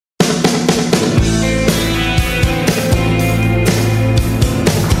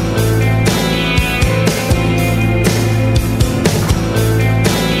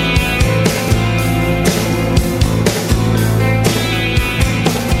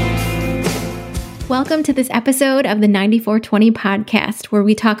Welcome to this episode of the 9420 podcast, where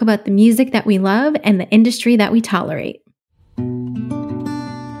we talk about the music that we love and the industry that we tolerate. I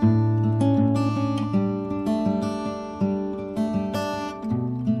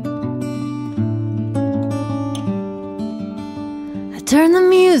turn the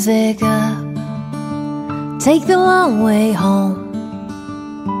music up, take the long way home,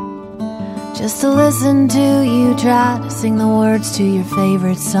 just to listen to you try to sing the words to your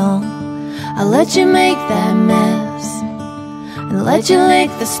favorite song. I let you make that mess and let you lick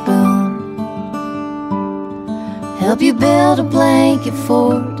the spoon, help you build a blanket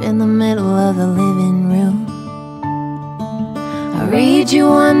fort in the middle of the living room. I read you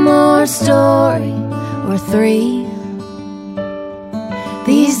one more story or three.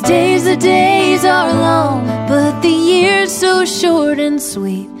 These days, the days are long, but the years so short and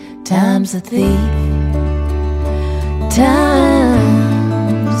sweet. Time's a thief,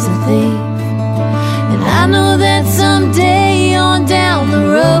 time's a thief. And I know that someday on down the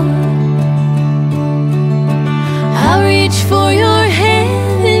road, I'll reach for your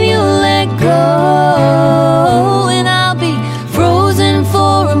hand and you'll let go, and I'll be frozen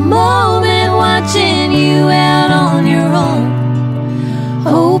for a moment, watching you out on your own,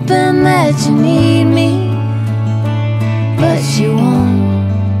 hoping that you need me, but you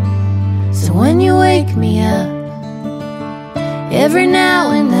won't. So when you wake me up every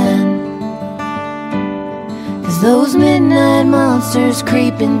now and then, 'cause those midnight monsters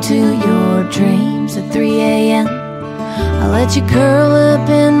creep into your dreams at 3 a.m., I let you curl up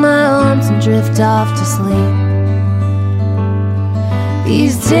in my arms and drift off to sleep.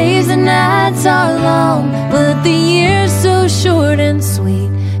 These days and nights are long, but the years so short and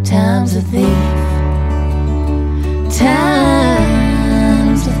sweet. Time's a thief,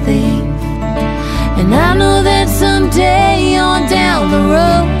 time's a thief. And I know that someday on down the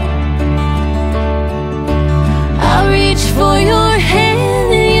road, I'll reach for your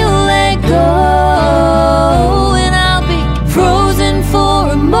hand and you'll let go, and I'll be frozen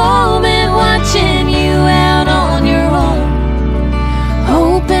for a moment, watching you out on your own,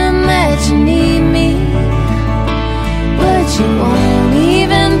 hoping that you need me, but you won't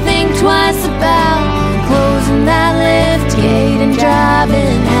even think twice about closing that lift gate and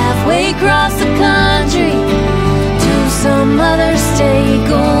driving halfway across the country to some other state,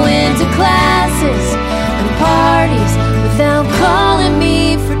 going to classes and parties without calling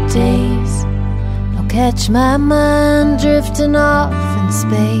me for days. I'll catch my mind drifting off in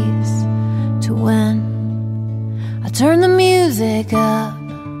space to when I turned the music up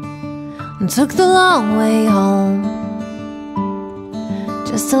and took the long way home,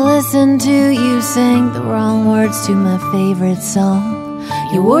 just to listen to you sing the wrong words to my favorite song.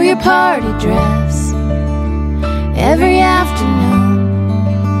 You wore your party dress every afternoon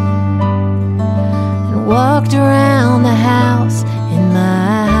and walked around the house in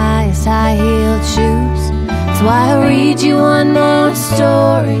my highest high-heeled shoes. That's why I read you one more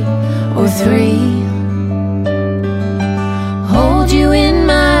story or three, hold you in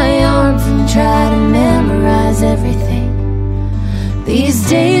my arms and try to memorize everything. These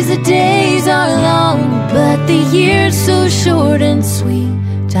days, the days are long, but the years so short and sweet.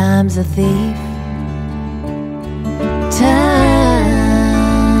 Time's a thief, time's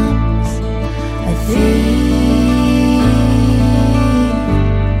a thief.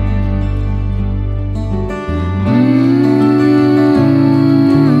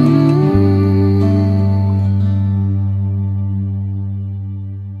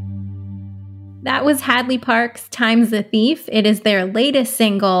 That was Hadley Park's Time's a Thief. It is their latest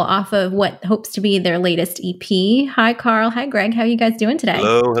single off of what hopes to be their latest EP. Hi, Carl. Hi, Greg. How are you guys doing today?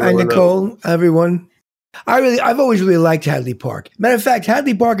 Hello. Hi, Nicole. Everyone. I've always really liked Hadley Park. Matter of fact,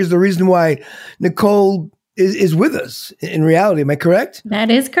 Hadley Park is the reason why Nicole is with us in reality. Am I correct? That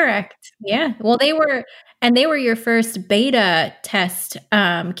is correct. Yeah. Well, they were your first beta test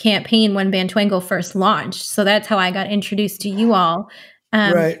campaign when Bantwangle first launched. So that's how I got introduced to you all.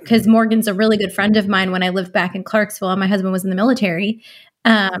 Right. Because Morgan's a really good friend of mine when I lived back in Clarksville and my husband was in the military.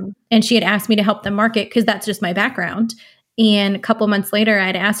 And she had asked me to help them market because that's just my background. And a couple months later,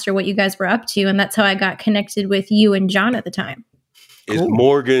 I'd asked her what you guys were up to. And that's how I got connected with you and John at the time. Is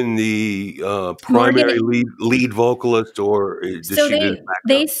Morgan the primary lead vocalist, or does so she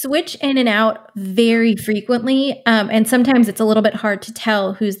they switch in and out very frequently, and sometimes it's a little bit hard to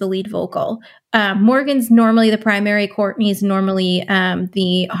tell who's the lead vocal. Morgan's normally the primary, Courtney's normally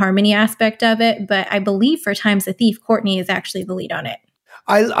the harmony aspect of it, but I believe for Time's a Thief, Courtney is actually the lead on it.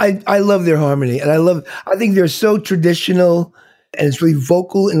 I love their harmony, and I think they're so traditional. And it's really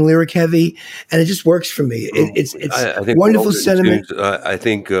vocal and lyric heavy, and it just works for me. It's I think wonderful sentiment. I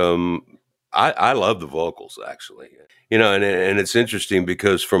think I love the vocals, actually. And it's interesting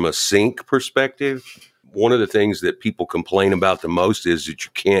because from a sync perspective, one of the things that people complain about the most is that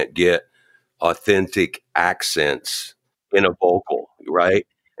you can't get authentic accents in a vocal, right?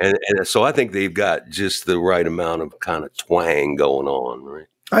 And so I think they've got just the right amount of kind of twang going on, right?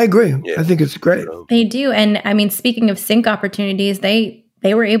 I agree. Yeah. I think it's great. They do. And I mean, speaking of sync opportunities, they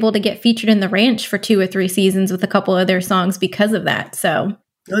were able to get featured in The Ranch for 2 or 3 seasons with a couple of their songs because of that. So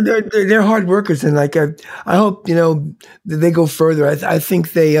they're hard workers, and like I hope that they go further. I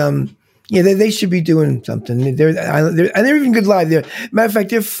think they should be doing something. They're even good live. Matter of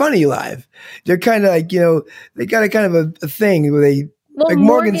fact, they're funny live. They're kind of like they got a kind of a thing where they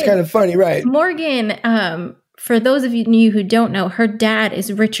Morgan's kind of funny, right? Morgan, for those of you who don't know, her dad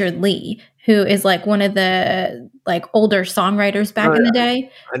is Richard Lee, who is like one of the like older songwriters back in the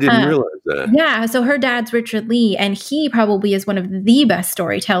day. I didn't realize that. Yeah, so her dad's Richard Lee, and he probably is one of the best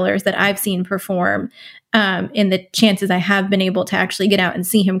storytellers that I've seen perform. In the chances I have been able to actually get out and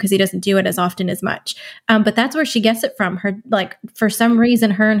see him, because he doesn't do it as often as much. But that's where she gets it from. Her, like, for some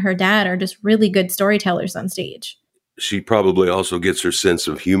reason, her and her dad are just really good storytellers on stage. She probably also gets her sense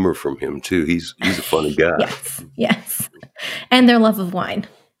of humor from him too. He's a funny guy. Yes, and their love of wine.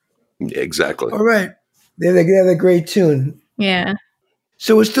 Exactly. All right, they have a great tune. Yeah.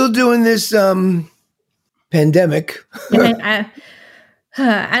 So we're still doing this pandemic.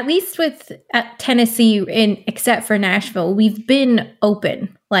 At least with Tennessee, except for Nashville, we've been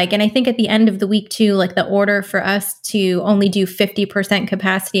open. Like, and I think at the end of the week too, like the order for us to only do 50%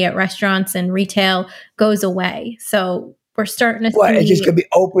 capacity at restaurants and retail goes away. So we're starting to see. It's just going to be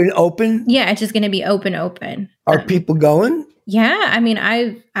open? Yeah, it's just going to be open. Are people going? Yeah, I mean,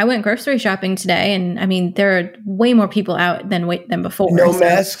 I went grocery shopping today, and I mean, there are way more people out than before. No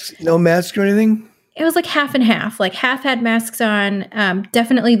masks or anything? It was like half and half. Like half had masks on.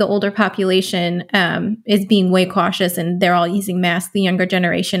 Definitely the older population is being way cautious, and they're all using masks. The younger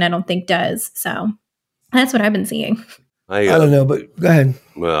generation, I don't think, does. So that's what I've been seeing. I don't know, but go ahead.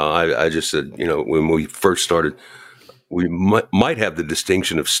 Well, I just said, when we first started, we might have the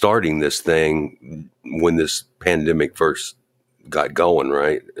distinction of starting this thing when this pandemic first got going,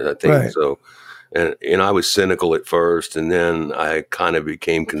 right? I think so. And I was cynical at first, and then I kind of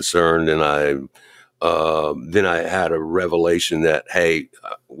became concerned, and then I had a revelation that, hey,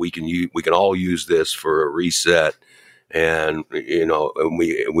 we can all use this for a reset, and and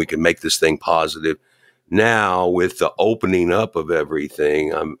we can make this thing positive. Now, with the opening up of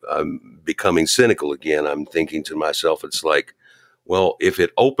everything, I'm becoming cynical again. I'm thinking to myself, it's like, well, if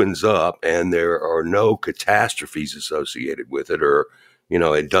it opens up and there are no catastrophes associated with it, or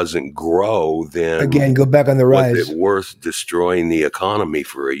it doesn't grow, then again, go back on the rise. Was it worth destroying the economy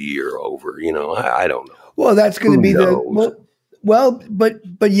for a year over? I don't know. Well, that's going to be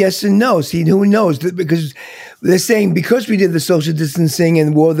but yes and no. See, who knows? Because they're saying because we did the social distancing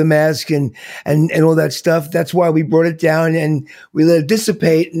and wore the mask and all that stuff, that's why we brought it down and we let it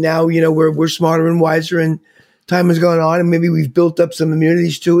dissipate. And now we're smarter and wiser, and time has gone on, and maybe we've built up some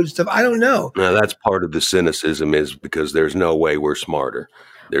immunities to it and stuff. I don't know. Now, that's part of the cynicism, is because there's no way we're smarter.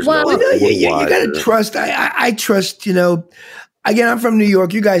 There's you got to trust. I trust, again, I'm from New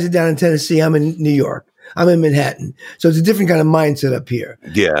York. You guys are down in Tennessee. I'm in New York. I'm in Manhattan. So it's a different kind of mindset up here.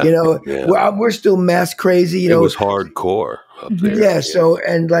 Yeah. We're still mask crazy. It was hardcore up there. Yeah. So,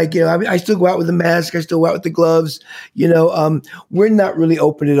 and I still go out with the mask. I still go out with the gloves. We're not really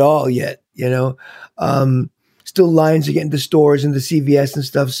open at all yet, still lines to get into stores and the CVS and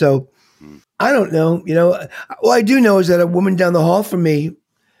stuff. So I don't know, all I do know is that a woman down the hall from me,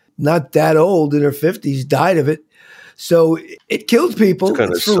 not that old, in her 50s, died of it. So it kills people. It's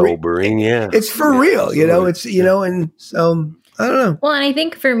kind of sobering. Yeah. It's for real, it's, and so I don't know. Well, and I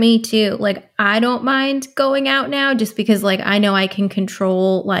think for me too, like, I don't mind going out now just because, like, I know I can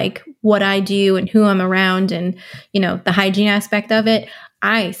control, like, what I do and who I'm around and, the hygiene aspect of it.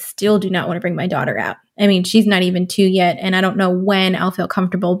 I still do not want to bring my daughter out. I mean, she's not even 2 yet, and I don't know when I'll feel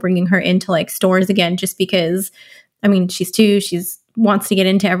comfortable bringing her into, like, stores again, just because, I mean, she's 2, she's wants to get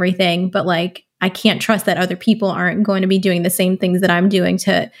into everything, but, like, I can't trust that other people aren't going to be doing the same things that I'm doing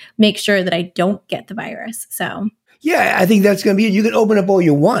to make sure that I don't get the virus. So yeah, I think that's going to be it. You can open up all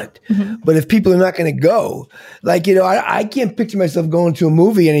you want, but if people are not going to go, like, I can't picture myself going to a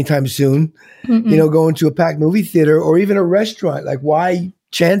movie anytime soon, going to a packed movie theater or even a restaurant. Like, why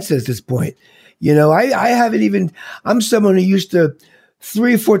chance at this point? I haven't even, I'm someone who used to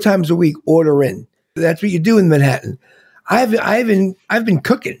 3 or 4 times a week order in. That's what you do in Manhattan. I've been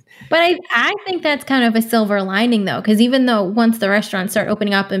cooking. But I think that's kind of a silver lining, though, because even though once the restaurants start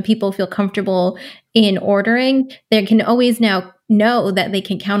opening up and people feel comfortable in ordering, there can always now know that they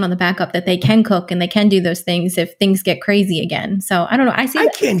can count on the backup, that they can cook and they can do those things if things get crazy again. So I don't know. I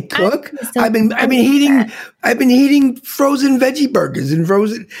can't cook. I've been eating frozen veggie burgers and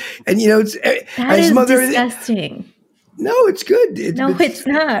frozen, and that is disgusting. No, it's good. It's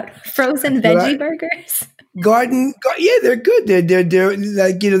not. Frozen veggie burgers. Yeah, they're good. They're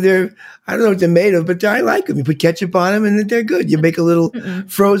like, they're, I don't know what they're made of, but I like them. You put ketchup on them and they're good. You make a little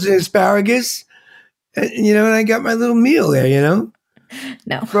frozen asparagus and I got my little meal there,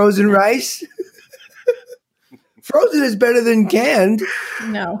 No. Frozen rice. Frozen is better than canned.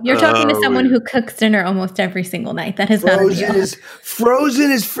 No, you're talking to someone who cooks dinner almost every single night. That is not a deal. Frozen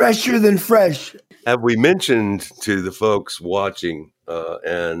is fresher than fresh. Have we mentioned to the folks watching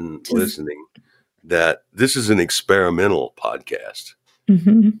and listening that this is an experimental podcast?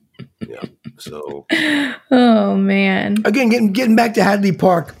 Mm-hmm. Yeah. So. Oh man. Again, getting back to Hadley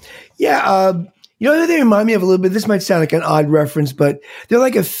Park. Yeah. They remind me of a little bit. This might sound like an odd reference, but they're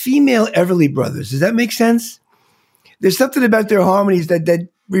like a female Everly Brothers. Does that make sense? There's something about their harmonies that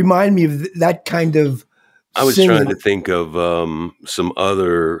remind me of that kind of. I was singing. trying to think of some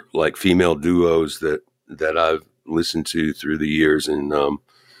other like female duos that I've listened to through the years, and I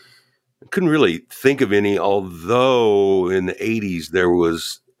couldn't really think of any. Although in the 80s there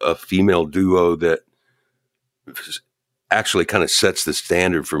was a female duo that actually kind of sets the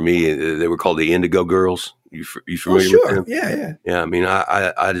standard for me. They were called the Indigo Girls. You familiar with them? Yeah. Yeah, I mean,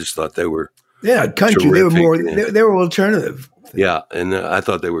 I just thought they were. Yeah, country. Terrific. They were more. They were alternative. Yeah, and I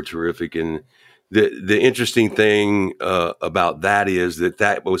thought they were terrific. And the interesting thing about that is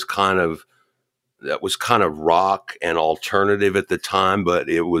that was kind of rock and alternative at the time, but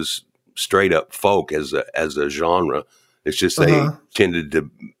it was straight up folk as a genre. It's just they tended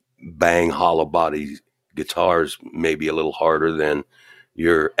to bang hollow body guitars maybe a little harder than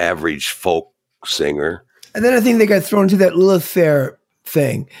your average folk singer. And then I think they got thrown into that Lilith Fair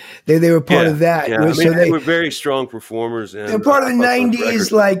thing. They were part of that. Yeah. They were very strong performers. And they're part of the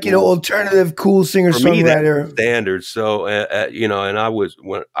 90s, like, alternative, cool singer-songwriter. Standards. So, and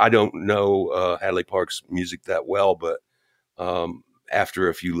I don't know Hadley Park's music that well, but after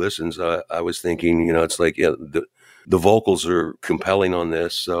a few listens, I was thinking, it's like, the vocals are compelling on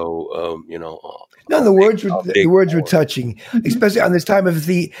this. So, No, the words were touching, especially on this time of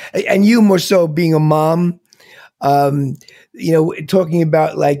and you more so being a mom, talking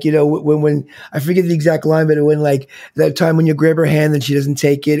about like, when I forget the exact line, but when like that time when you grab her hand and she doesn't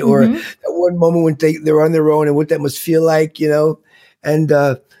take it, or that one moment when they're on their own and what that must feel like, and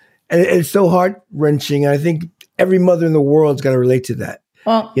it's so heart wrenching. And I think every mother in the world's got to relate to that.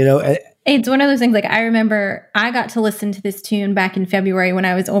 Well, it's one of those things, like I remember I got to listen to this tune back in February when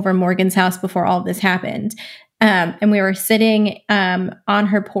I was over Morgan's house before all of this happened. And we were sitting on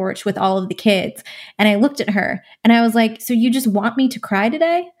her porch with all of the kids. And I looked at her and I was like, so you just want me to cry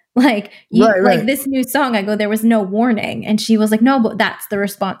today? Like, like this new song, I go, there was no warning. And she was like, no, but that's the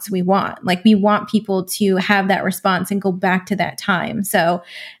response we want. Like, we want people to have that response and go back to that time. So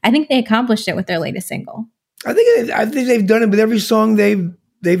I think they accomplished it with their latest single. I think they've done it with every song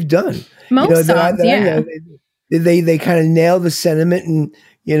they've done. Most songs, yeah. They kind of nail the sentiment and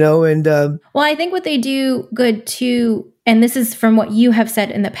well, I think what they do good too, and this is from what you have said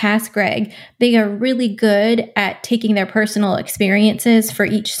in the past, Greg, they are really good at taking their personal experiences for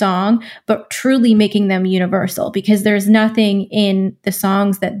each song, but truly making them universal, because there's nothing in the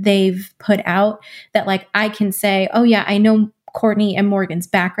songs that they've put out that like I can say, oh yeah, I know Courtney and Morgan's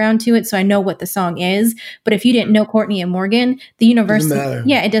background to it, so I know what the song is. But if you didn't know Courtney and Morgan, the universal,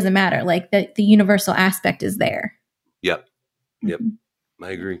 it doesn't matter. Like the universal aspect is there. Yep. I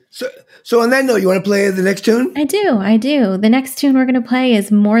agree. So on that note, you want to play the next tune? I do. The next tune we're going to play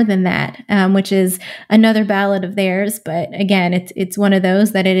is More Than That, which is another ballad of theirs. But again, it's one of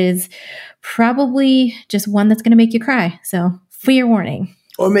those that it is probably just one that's going to make you cry. So fair warning.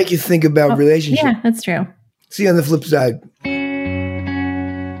 Or make you think about relationships. Yeah, that's true. See you on the flip side.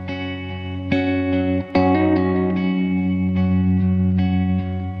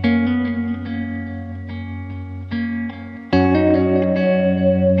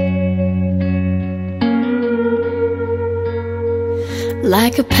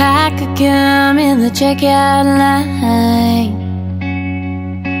 Like a pack of gum in the checkout line,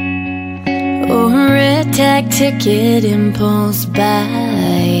 or a red tag ticket impulse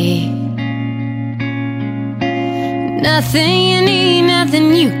buy. Nothing you need,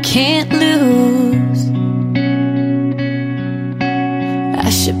 nothing you can't lose. I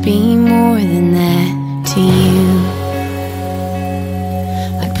should be more than that to you.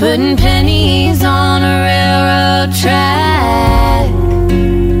 Like putting pennies on a railroad track,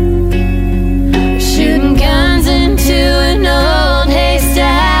 shooting guns into an ocean.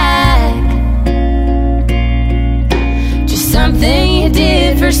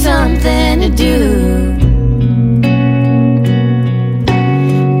 something to do.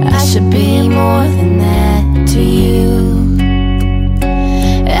 I should be more than that to you.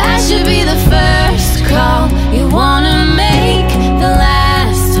 I should be the first call you wanna make, the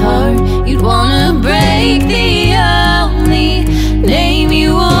last heart you'd wanna break, the only name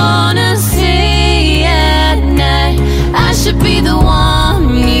you wanna say at night. I should be the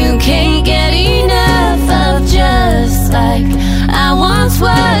one you can't get enough of, just like I once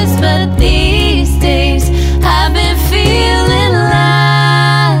was. But these days I've been feeling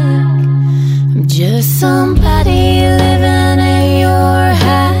like I'm just somebody living in your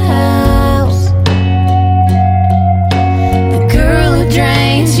house, the girl who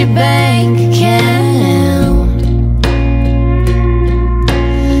drains your bank account,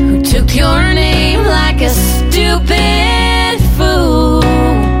 who took your name like a stupid fool.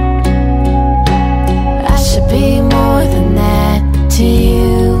 I should be more than that to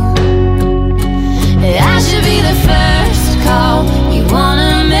you. I should be the first call you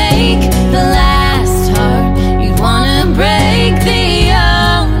wanna make, the last heart you wanna break, the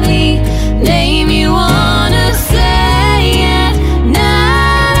only name you wanna say at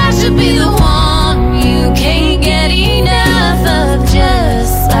night. I should be the one you can't get enough of,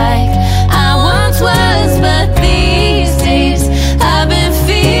 just like I once was. But these days I've been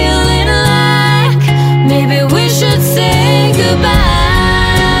feeling like maybe we should say goodbye.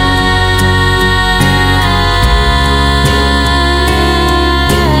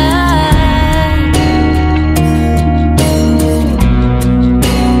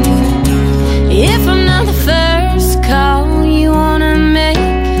 If I'm not the first call you wanna make,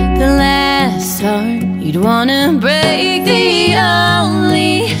 the last heart you'd wanna break, the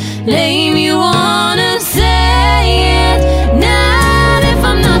only name you wanna say at night. If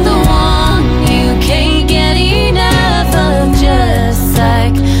I'm not the one you can't get enough of, just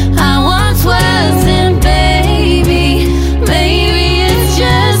like I once was, then baby, maybe it's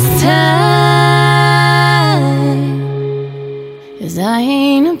just time. 'Cause I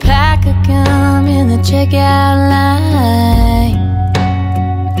ain't a pack of gum in the checkout line,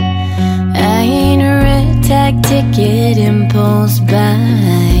 I ain't a red tag ticket impulse buy.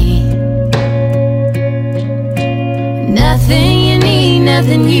 Nothing you need,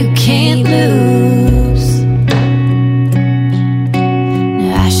 nothing you can't lose.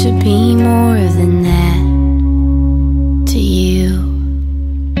 Now I should be more than that to you.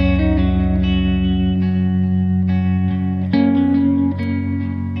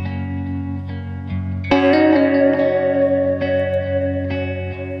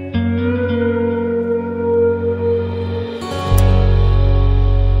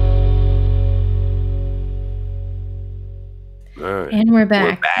 All right. And we're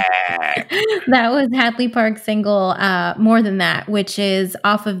back. Back. That was Hadley Park's single, More Than That, which is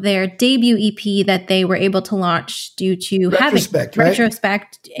off of their debut EP that they were able to launch due to Retrospect, having right?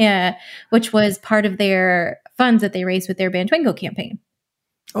 Retrospect, which was part of their funds that they raised with their Bandwango campaign.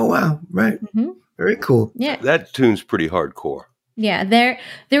 Oh, wow. Right. Mhm. Very cool. Yeah. That tune's pretty hardcore. Yeah. Their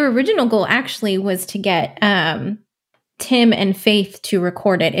original goal actually was to get Tim and Faith to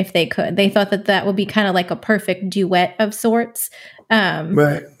record it if they could. They thought that would be kind of like a perfect duet of sorts.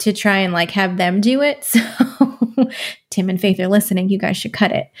 Right. To try and like have them do it. So Tim and Faith are listening. You guys should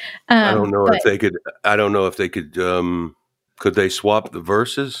cut it. I don't know if they could. I don't know if they could. Could they swap the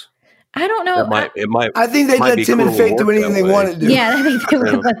verses? I don't know. It might. I think they'd might let be Tim and cool to Faith do work anything that they way. want to do. Yeah, I think they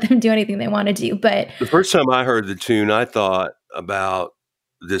would let them do anything they want to do. But The first time I heard the tune, I thought about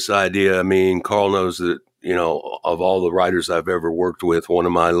this idea. I mean, Carl knows that, you know, of all the writers I've ever worked with, one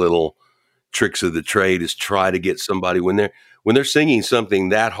of my little tricks of the trade is try to get somebody when they're singing something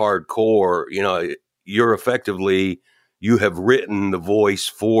that hardcore, you know, you have written the voice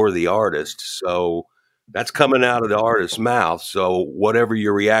for the artist. So that's coming out of the artist's mouth. So whatever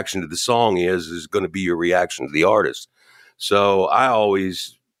your reaction to the song is going to be your reaction to the artist. So I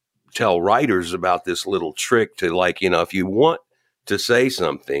always tell writers about this little trick to, like, you know, if you want to say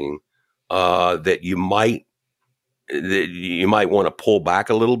something that you might want to pull back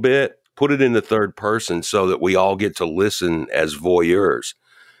a little bit, put it in the third person so that we all get to listen as voyeurs.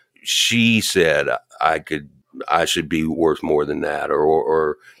 She said I should be worth more than that,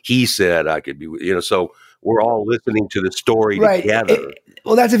 or he said I could be, you know, so we're all listening to the story together.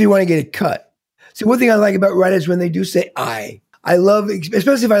 Well, that's if you want to get it cut. See, one thing I like about writers when they do say I love,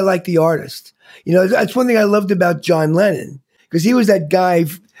 especially if I like the artist. You know, that's one thing I loved about John Lennon, because he was that guy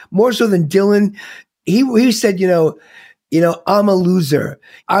more so than Dylan. He said, you know, I'm a loser.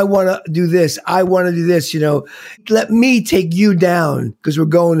 I want to do this. I want to do this, let me take you down because we're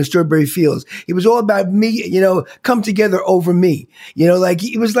going to Strawberry Fields. It was all about me, come together over me,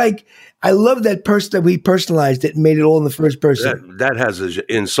 it was like, I love that person that we personalized it and made it all in the first person. That has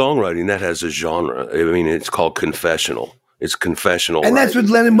in songwriting, that has a genre. I mean, it's called confessional. It's confessional. And that's what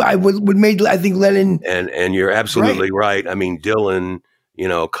Lennon, I think Lennon. And you're absolutely right. I mean, Dylan,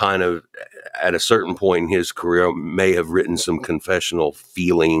 kind of at a certain point in his career may have written some confessional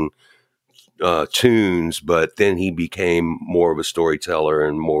feeling tunes, but then he became more of a storyteller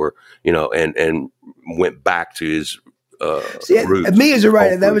and more, and went back to his roots. Me as a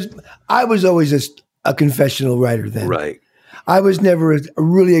writer, I was always a confessional writer then. Right. I was never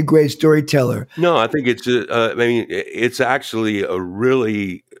really a great storyteller. No, I think it's actually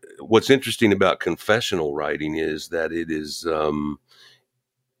what's interesting about confessional writing is that it is,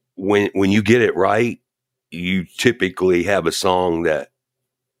 when you get it right, you typically have a song that,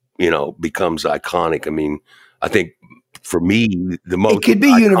 becomes iconic. I mean, I think for me, the most it could be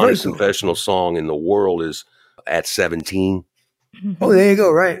iconic universal confessional song in the world is At 17. Oh, there you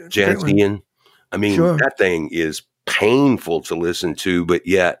go. Right. Janet Ian. I mean, sure. That thing is painful to listen to, but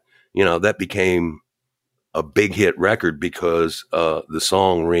yet, that became a big hit record because the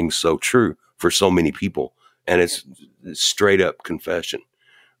song rings so true for so many people. And it's straight up confession.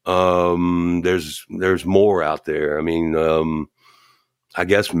 There's more out there. I mean, I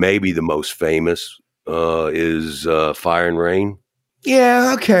guess maybe the most famous is Fire and Rain.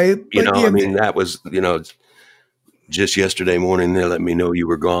 Yeah, okay. I mean, that was, just yesterday morning they let me know you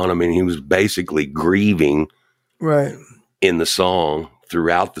were gone. I mean, he was basically grieving right in the song,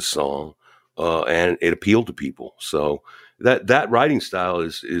 throughout the song, and it appealed to people. So that writing style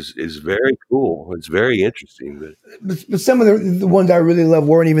is very cool. It's very interesting. But some of the ones I really love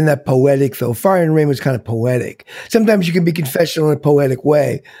weren't even that poetic, though. Fire and Rain was kind of poetic. Sometimes you can be confessional in a poetic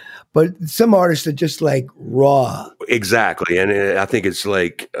way, but some artists are just like raw. Exactly. And I think it's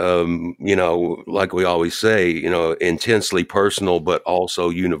like, like we always say, intensely personal, but also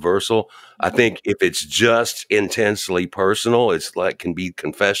universal. I think if it's just intensely personal, it's like, can be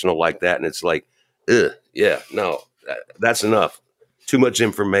confessional like that. And it's like, that's enough. Too much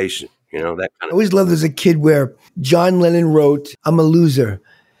information, that kind of. I always loved as a kid where John Lennon wrote, "I'm a loser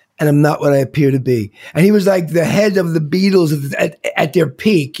and I'm not what I appear to be." And he was like the head of the Beatles at their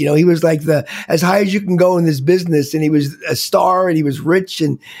peak. He was like as high as you can go in this business. And he was a star and he was rich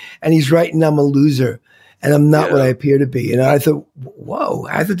and he's writing, "I'm a loser and I'm not what I appear to be." And I thought, whoa,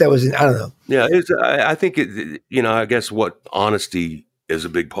 I thought that was, I don't know. Yeah. I think I guess what honesty is a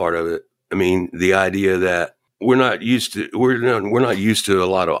big part of it. I mean, the idea that we're not used to a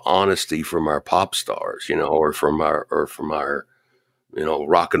lot of honesty from our pop stars, or from our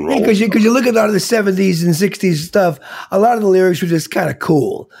rock and roll. Because you look at a lot of the 70s and 60s stuff, a lot of the lyrics were just kind of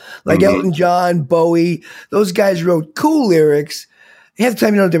cool. Like Elton John, Bowie, those guys wrote cool lyrics. Half the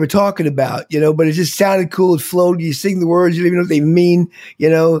time you know what they were talking about, but it just sounded cool. It flowed. You sing the words, you don't even know what they mean,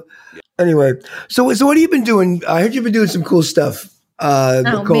 Anyway, so what have you been doing? I heard you've been doing some cool stuff.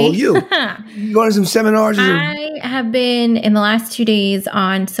 Nicole, you going to some seminars? I have been in the last 2 days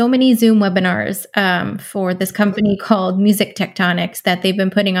on so many Zoom webinars for this company called Music Tectonics that they've been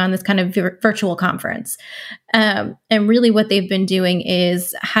putting on this kind of virtual conference. And really what they've been doing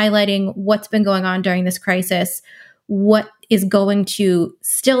is highlighting what's been going on during this crisis, what is going to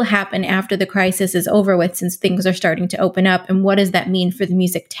still happen after the crisis is over with, since things are starting to open up, and what does that mean for the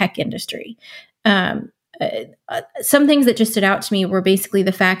music tech industry? Some things that just stood out to me were basically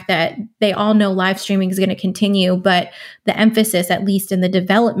the fact that they all know live streaming is going to continue, but the emphasis, at least in the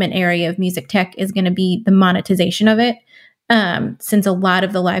development area of music tech, is going to be the monetization of it. Since a lot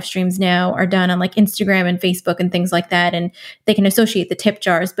of the live streams now are done on like Instagram and Facebook and things like that, and they can associate the tip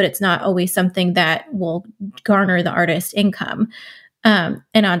jars, but it's not always something that will garner the artist income. And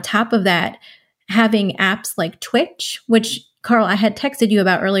on top of that, having apps like Twitch, which Carl, I had texted you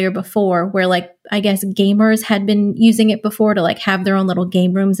about earlier before, where like, I guess gamers had been using it before to like have their own little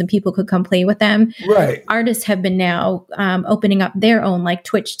game rooms and people could come play with them. Right. Artists have been now opening up their own like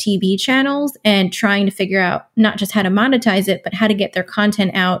Twitch TV channels and trying to figure out not just how to monetize it, but how to get their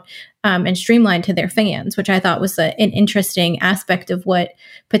content out and streamlined to their fans, which I thought was an interesting aspect of what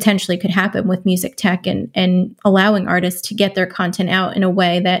potentially could happen with music tech and allowing artists to get their content out in a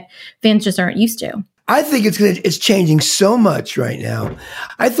way that fans just aren't used to. I think it's changing so much right now.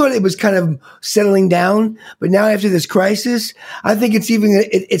 I thought it was kind of settling down, but now after this crisis, I think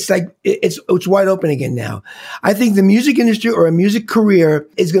it's wide open again now. I think the music industry or a music career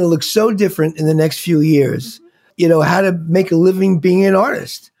is going to look so different in the next few years. How to make a living being an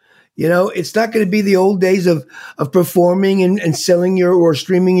artist. You know, it's not going to be the old days of performing and selling your or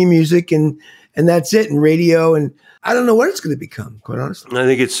streaming your music and that's it, and radio, and I don't know what it's going to become, quite honestly. I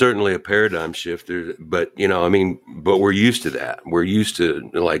think it's certainly a paradigm shifter, but but we're used to that. We're used to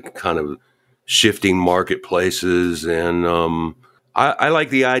like kind of shifting marketplaces, and I like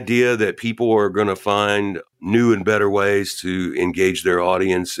the idea that people are going to find new and better ways to engage their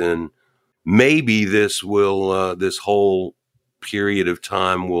audience, and maybe this will this whole period of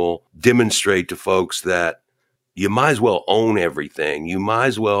time will demonstrate to folks that you might as well own everything. You might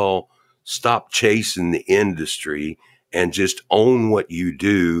as well stop chasing the industry and just own what you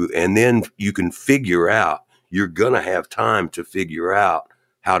do. And then you can figure out, you're going to have time to figure out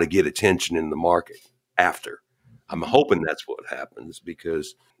how to get attention in the market after. I'm hoping that's what happens,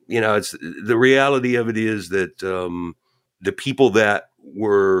 because, it's the reality of it is that the people that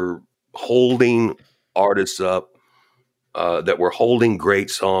were holding artists up, that were holding great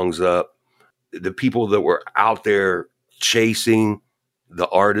songs up, the people that were out there chasing the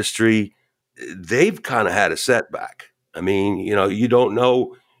artistry, they've kind of had a setback. I mean, you don't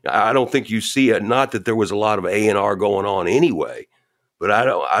know. I don't think you see it. Not that there was a lot of A&R going on anyway, but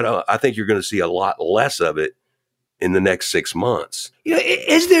I think you're going to see a lot less of it in the next 6 months.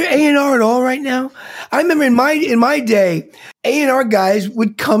 Is there A&R at all right now? I remember in my day, A&R guys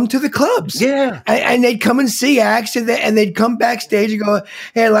would come to the clubs. Yeah. And they'd come and see acts, and they'd come backstage and go,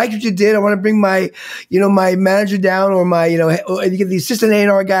 "Hey, I like what you did. I want to bring my, my manager down, or my, or you get the assistant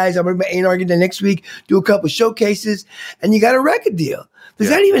A&R guys. I'll bring my A&R again next week, do a couple of showcases, and you got a record deal." Does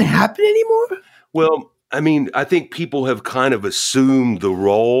that even happen anymore? Well, I mean, I think people have kind of assumed the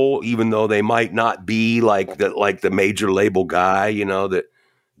role, even though they might not be like the major label guy,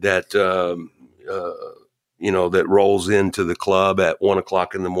 that rolls into the club at 1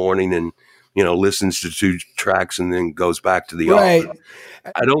 o'clock in the morning and, listens to 2 tracks and then goes back to the office.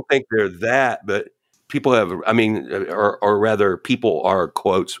 I don't think they're that, but people have, or rather people are,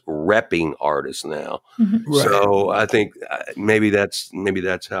 quotes, repping artists now. Mm-hmm. Right. So I think maybe that's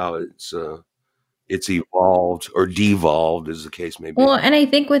how it's evolved or devolved, as the case may be. Well, and I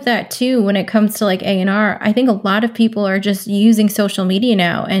think with that too, when it comes to like A&R, I think a lot of people are just using social media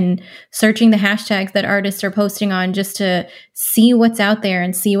now and searching the hashtags that artists are posting on just to see what's out there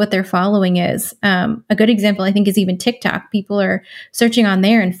and see what their following is. A good example, I think, is even TikTok. People are searching on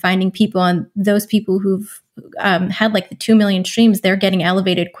there and finding people, on those people who've had like the 2 million streams. They're getting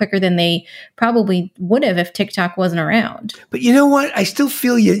elevated quicker than they probably would have if TikTok wasn't around. But you know what? I still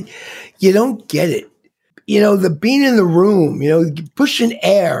feel you don't get it. The being in the room, pushing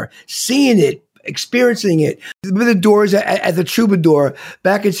air, seeing it, experiencing it. The Doors at the Troubadour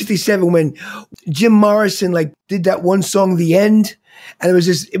back in '67 when Jim Morrison did that one song, "The End." And it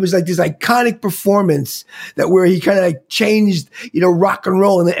was like this iconic performance where he kind of changed, rock and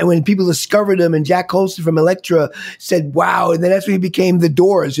roll. And when people discovered him, and Jack Holston from Elektra said, "Wow." And then that's when he became the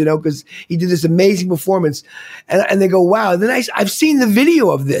Doors, because he did this amazing performance. And they go, "Wow." And then I've seen the video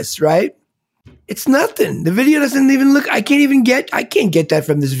of this, right? It's nothing. The video doesn't even look, I can't get that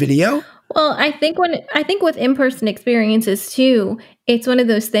from this video. Well, I think with in-person experiences too, it's one of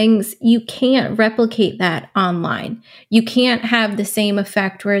those things, you can't replicate that online. You can't have the same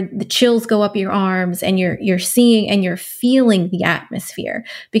effect where the chills go up your arms and you're seeing and you're feeling the atmosphere,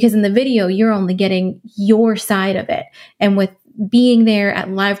 because in the video you're only getting your side of it. And with being there at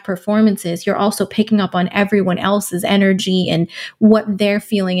live performances, you're also picking up on everyone else's energy and what they're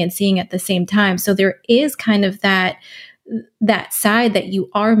feeling and seeing at the same time. So there is kind of that side that you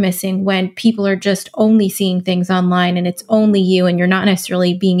are missing when people are just only seeing things online and it's only you, and you're not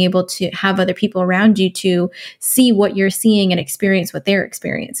necessarily being able to have other people around you to see what you're seeing and experience what they're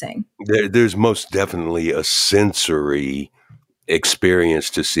experiencing. There's most definitely a sensory experience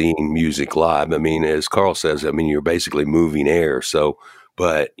to seeing music live. I mean, as Carl says, you're basically moving air. So,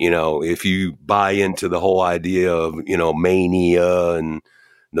 but, if you buy into the whole idea of, mania and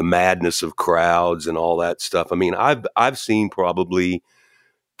the madness of crowds and all that stuff. I've seen probably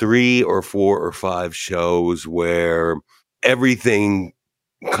 3 or 4 or 5 shows where everything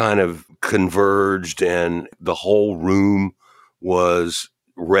kind of converged and the whole room was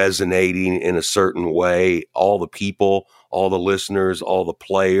resonating in a certain way. All the people, all the listeners, all the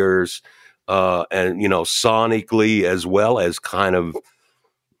players, and, sonically, as well as kind of,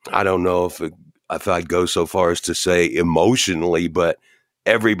 I don't know if I'd go so far as to say emotionally, but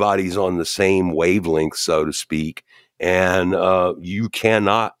everybody's on the same wavelength, so to speak. And you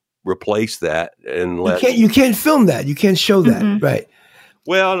cannot replace that unless you can't film that. You can't show that. Mm-hmm. Right.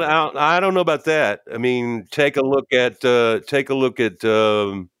 Well, I don't know about that. Take a look at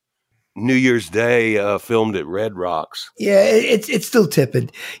New Year's Day filmed at Red Rocks. Yeah, it's still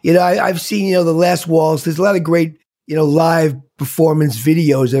tepid. I've seen, The Last Waltz. There's a lot of great, live performance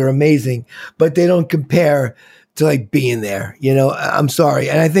videos that are amazing, but they don't compare to like being there. I'm sorry.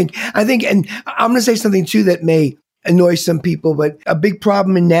 And I think, and I'm going to say something too that may annoy some people, but a big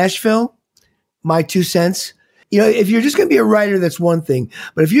problem in Nashville, my 2 cents, if you're just going to be a writer, that's one thing.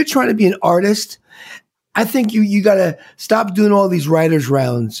 But if you're trying to be an artist, I think you got to stop doing all these writers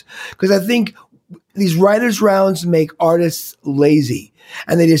rounds, because I think these writers rounds make artists lazy,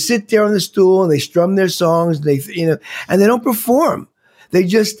 and they just sit there on the stool and they strum their songs, and and they don't perform.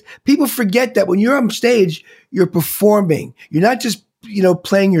 People forget that when you're on stage, you're performing. You're not just,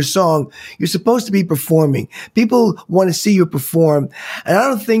 playing your song. You're supposed to be performing. People want to see you perform, and I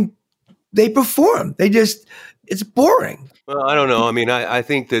don't think they perform. It's boring. Well, I don't know. I mean, I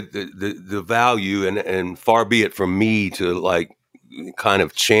think that the value, and far be it from me to like kind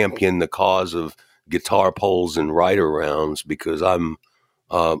of champion the cause of guitar polls and writer rounds, because I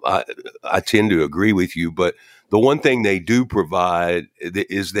tend to agree with you. But the one thing they do provide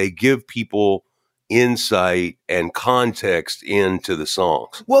is they give people insight and context into the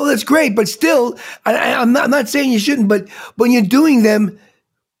songs. Well, that's great, but still, I'm not saying you shouldn't. But when you're doing them,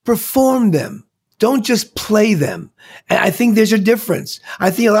 perform them. Don't just play them. And I think there's a difference. I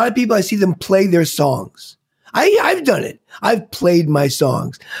think a lot of people, I see them play their songs. I've done it. I've played my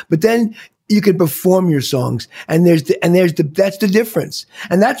songs, but then you can perform your songs, and that's the difference.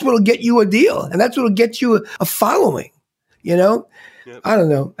 And that's what'll get you a deal. And that's what'll get you a following, Yep. I don't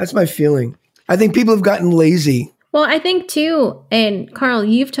know. That's my feeling. I think people have gotten lazy. Well, I think too, and Carl,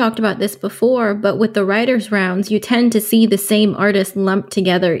 you've talked about this before, but with the writers' rounds, you tend to see the same artists lumped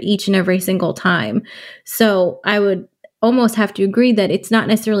together each and every single time. So I would almost have to agree that it's not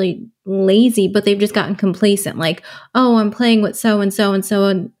necessarily lazy, but they've just gotten complacent. Like, oh, I'm playing with so and so and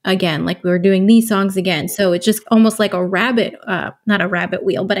so again. Like, we were doing these songs again. So it's just almost like not a rabbit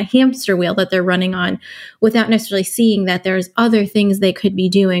wheel, but a hamster wheel that they're running on, without necessarily seeing that there's other things they could be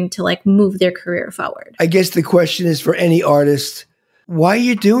doing to like move their career forward. I guess the question is, for any artist, why are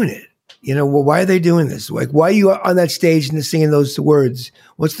you doing it? Why are they doing this? Like, why are you on that stage and singing those words?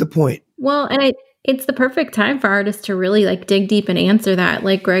 What's the point? Well, and it's the perfect time for artists to really like dig deep and answer that.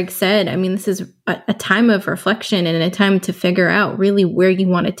 Like Greg said, I mean, this is a time of reflection and a time to figure out really where you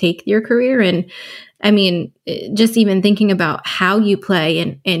want to take your career. And I mean, just even thinking about how you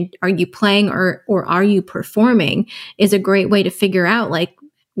play and are you playing or are you performing is a great way to figure out, like,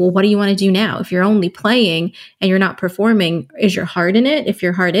 well, what do you want to do now? If you're only playing and you're not performing, is your heart in it? If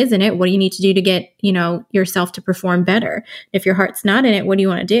your heart is in it, what do you need to do to get, yourself to perform better? If your heart's not in it, what do you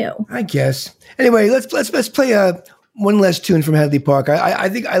want to do? I guess. Anyway, let's play one last tune from Hadley Park. I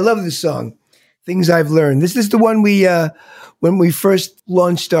think I love this song, Things I've Learned. This is the one when we first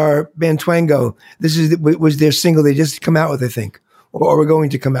launched our band Twango. This was their single they just come out with, I think, or we're going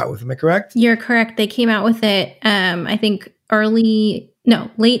to come out with. Am I correct? You're correct. They came out with it, I think,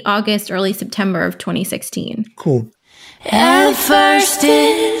 late August, early September of 2016. Cool. At first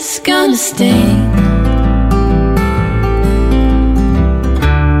it's gonna sting,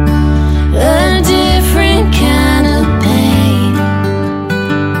 a different kind of pain.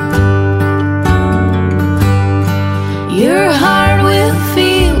 Your heart will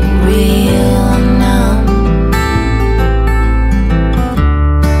feel real numb.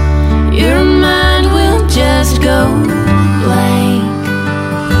 Your mind will just go blank.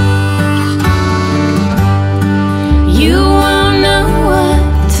 You won't know what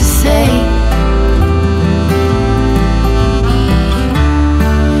to say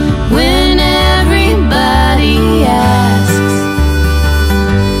when everybody asks.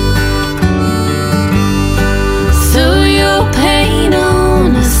 So you'll paint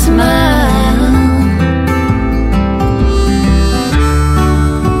on a smile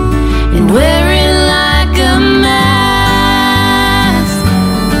and wear it like a mask.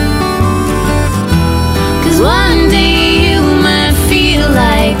 'Cause one day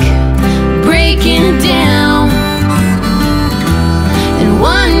like breaking down, and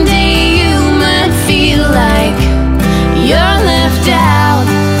one day you might feel like you're left out.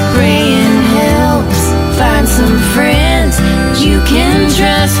 Praying helps. Find some friends you can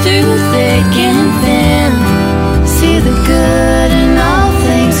trust through thick and thin. See the good in all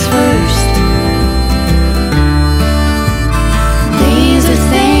things first. These are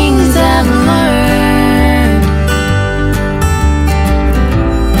things I've learned.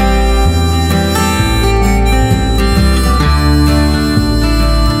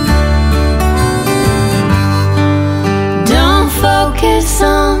 Focus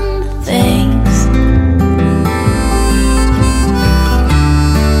on the things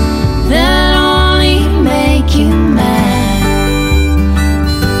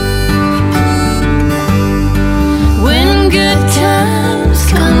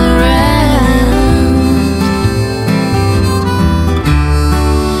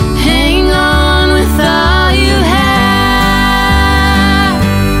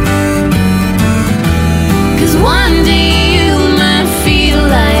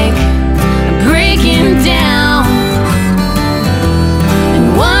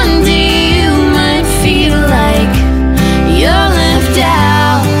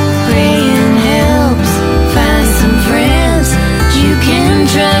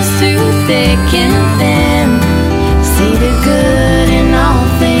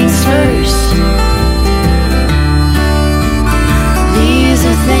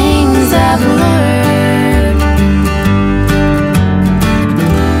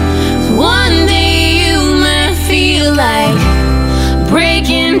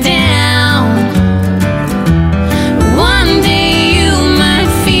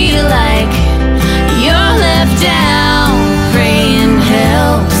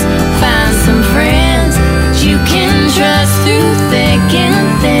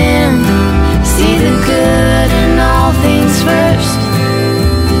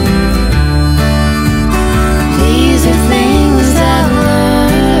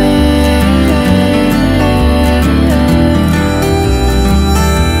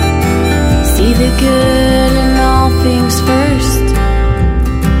good and all things first.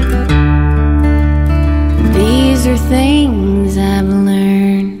 These are things I've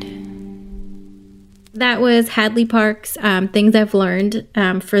learned. That was Hadley Park's Things I've Learned.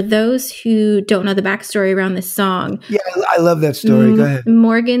 For those who don't know the backstory around this song. Yeah, I love that story. Go ahead.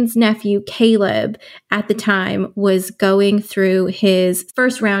 Morgan's nephew, Caleb, at the time was going through his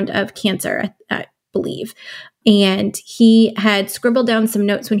first round of cancer, I believe. And he had scribbled down some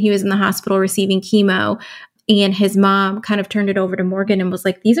notes when he was in the hospital receiving chemo. And his mom kind of turned it over to Morgan and was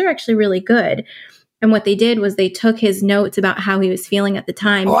like, these are actually really good. And what they did was they took his notes about how he was feeling at the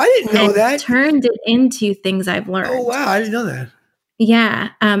time. Oh, I didn't know that. Turned it into Things I've Learned. Oh, wow. I didn't know that. Yeah.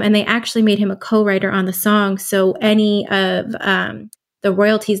 And they actually made him a co-writer on the song. So any of the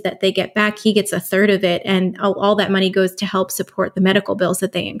royalties that they get back, he gets a third of it. And all that money goes to help support the medical bills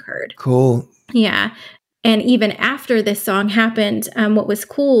that they incurred. Cool. Yeah. And even after this song happened, what was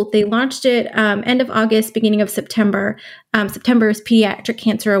cool, they launched it end of August, beginning of September. September is Pediatric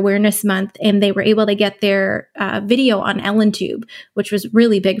Cancer Awareness Month, and they were able to get their video on EllenTube, which was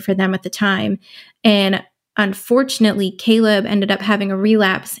really big for them at the time. And unfortunately, Caleb ended up having a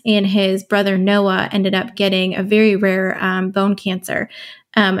relapse, and his brother Noah ended up getting a very rare bone cancer.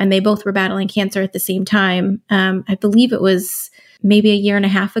 And they both were battling cancer at the same time. I believe it was maybe a year and a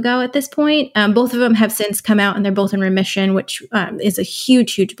half ago at this point. Both of them have since come out and they're both in remission, which is a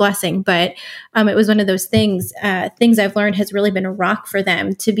huge, huge blessing. But it was one of those things, Things I've Learned has really been a rock for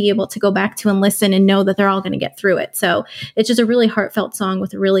them to be able to go back to and listen and know that they're all going to get through it. So it's just a really heartfelt song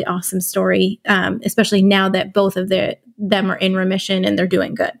with a really awesome story, especially now that both of them are in remission and they're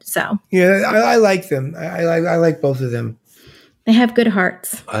doing good. So yeah, I like them. I like both of them. They have good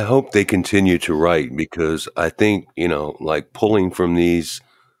hearts. I hope they continue to write, because I think, like pulling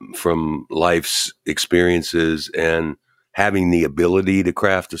from life's experiences and having the ability to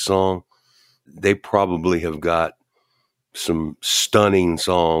craft a song, they probably have got some stunning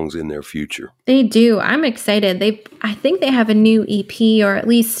songs in their future. They do. I'm excited. I think they have a new EP, or at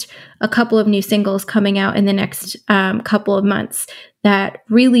least a couple of new singles coming out in the next couple of months that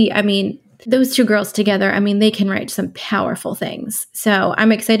really, those two girls together, they can write some powerful things. So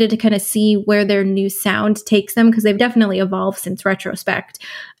I'm excited to kind of see where their new sound takes them, because they've definitely evolved since Retrospect,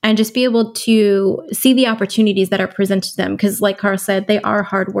 and just be able to see the opportunities that are presented to them. Because like Carl said, they are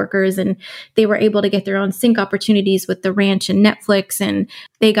hard workers, and they were able to get their own sync opportunities with The Ranch and Netflix, and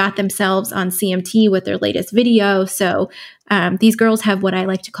they got themselves on CMT with their latest video. So these girls have what I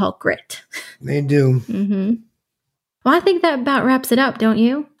like to call grit. They do. Mm-hmm. Well, I think that about wraps it up, don't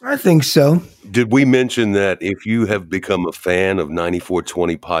you? I think so. Did we mention that if you have become a fan of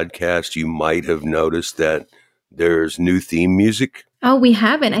 9420 podcast, you might have noticed that there's new theme music? Oh, we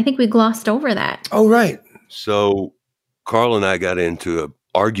haven't. I think we glossed over that. Oh, right. So Carl and I got into an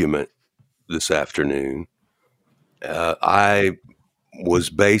argument this afternoon. I was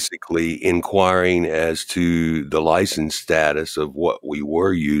basically inquiring as to the license status of what we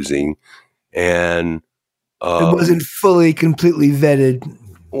were using, and it wasn't fully, completely vetted.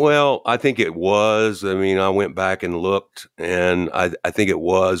 Well, I think it was. I went back and looked, and I think it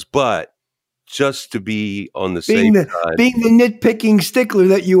was. But just to be on the safe side. Being the nitpicking stickler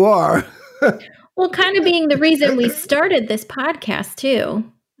that you are. Well, kind of being the reason we started this podcast, too.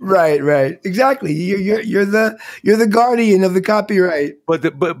 Right. Exactly. You're the guardian of the copyright. But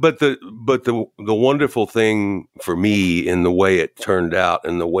the wonderful thing for me in the way it turned out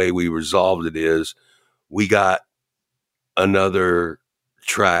and the way we resolved it is, we got another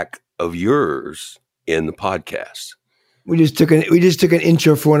track of yours in the podcast. We just took an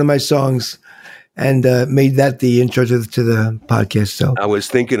intro for one of my songs and made that the intro to the podcast. So I was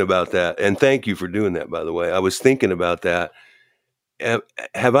thinking about that, and thank you for doing that, by the way. I was thinking about that.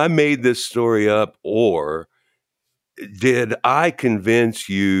 Have I made this story up, or did I convince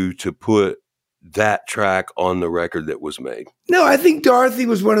you to put that track on the record that was made? No, I think Dorothy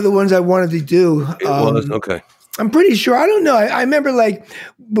was one of the ones I wanted to do. It was? Okay. I'm pretty sure. I don't know. I remember when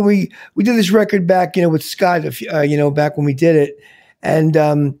we did this record back, with Scott, back when we did it. And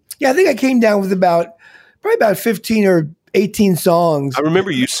I think I came down with probably about 15 or 18 songs. I remember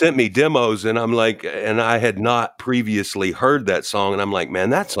you sent me demos, and I'm like, and I had not previously heard that song, and I'm like,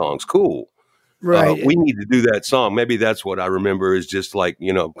 man, that song's cool. Right. We need to do that song. Maybe that's what I remember, is just like,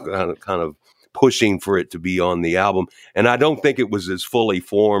 kind of pushing for it to be on the album. And I don't think it was as fully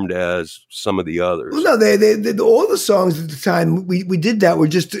formed as some of the others. Well, no, they all the songs at the time we did that were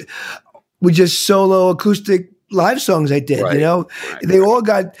just solo acoustic live songs I did, Right. They all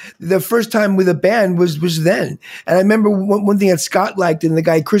got, the first time with a band was then. And I remember one thing that Scott liked, and the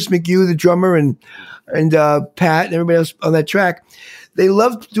guy Chris McHugh, the drummer, and Pat and everybody else on that track, they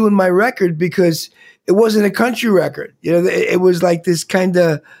loved doing my record because it wasn't a country record. You know, it was like this kind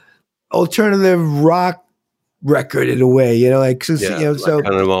of alternative rock record in a way, you know, like, so, Yeah, you know, like so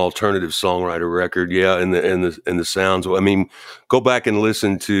kind of an alternative songwriter record. Yeah. And the sounds, I mean, go back and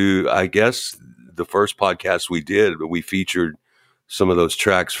listen to, I guess, the first podcast we did, but we featured some of those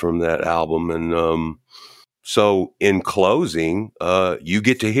tracks from that album. And so in closing, you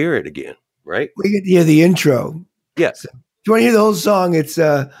get to hear it again, right? we get to hear the intro. Yes. So, if you want to hear the whole song, it's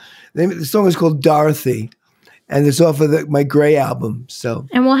the song is called Dorothy, and it's off of my Gray album. So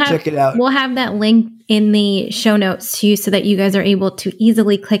And we'll check it out. We'll have that link in the show notes too, so that you guys are able to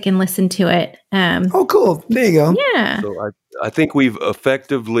easily click and listen to it. Oh, cool. There you go. Yeah. So I think we've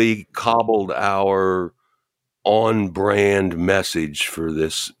effectively cobbled our on-brand message for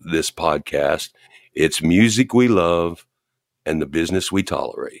this podcast. It's music we love and the business we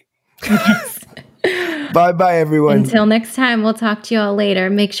tolerate. Bye, everyone. Until next time, we'll talk to you all later.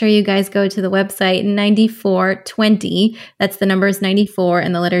 Make sure you guys go to the website 9420. That's the numbers 94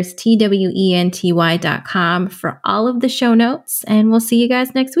 and the letters TWENTY.com for all of the show notes. And we'll see you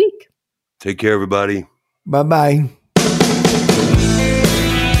guys next week. Take care, everybody. Bye-bye.